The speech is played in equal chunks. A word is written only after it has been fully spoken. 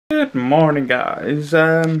Good morning, guys.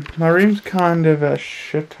 My room's kind of a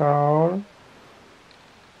shithole.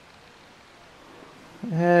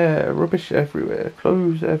 Yeah, rubbish everywhere,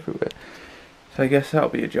 clothes everywhere. So I guess that'll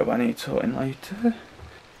be a job I need sorting later.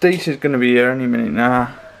 Daisy's gonna be here any minute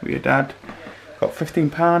now with your dad. Got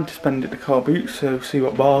 £15 to spend at the car boot, so see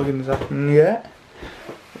what bargains I can get,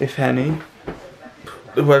 if any.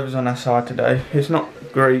 The weather's on our side today. It's not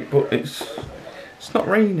great, but it's not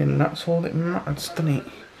raining. That's all that matters, doesn't it?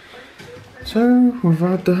 So, with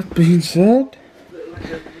that being said,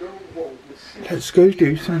 let's go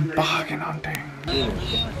do some bargain hunting.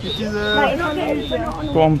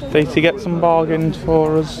 Go on, Daisy, get some bargains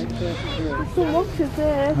for us.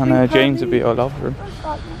 I know, James will be all over him.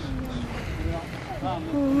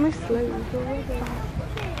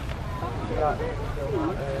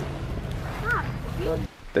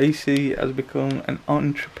 Daisy has become an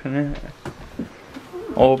entrepreneur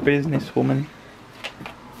or businesswoman.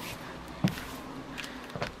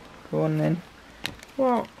 Go on then.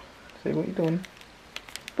 What? See what you're doing.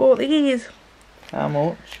 Bought these. How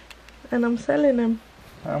much? And I'm selling them.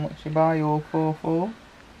 How much you buy all for?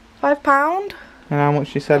 £5. And how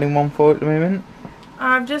much you selling one for at the moment?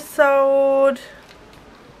 I've just sold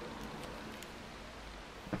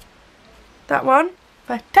that one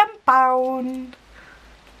for £10.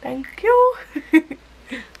 Thank you.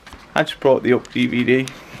 I just brought the Up DVD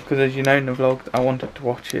because, as you know in the vlog, I wanted to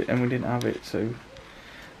watch it and we didn't have it, so.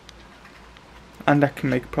 And I can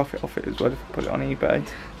make a profit off it as well if I put it on eBay.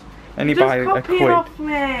 Only by a quid. Off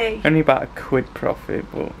me. Only about a quid profit,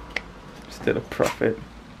 but still a profit.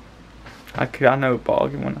 I know a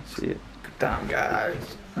bargain when I see it. Good damn,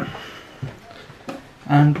 guys.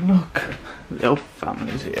 And look, little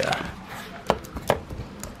family's here.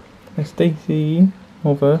 There's Daisy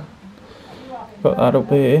over. Got that up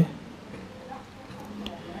here.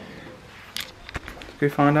 Let's go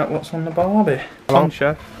find out what's on the barbie. What's on,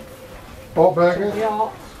 Chef? Pork burgers.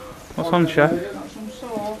 What's on, Chef?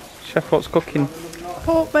 Chef, what's cooking?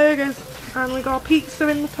 Pork burgers. And we got a pizza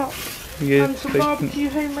in the top. Yeah, and some barbecue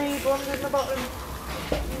homemade ones in the bottom.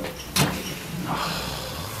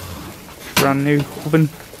 Brand new oven.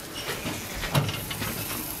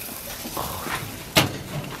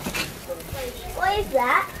 What is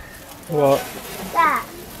that? What? That.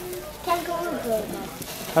 Kangaroo burger.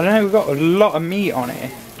 I don't know, we've got a lot of meat on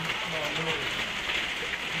it.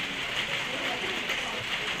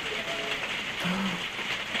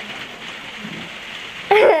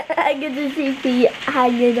 I get to see feet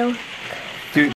hanging off.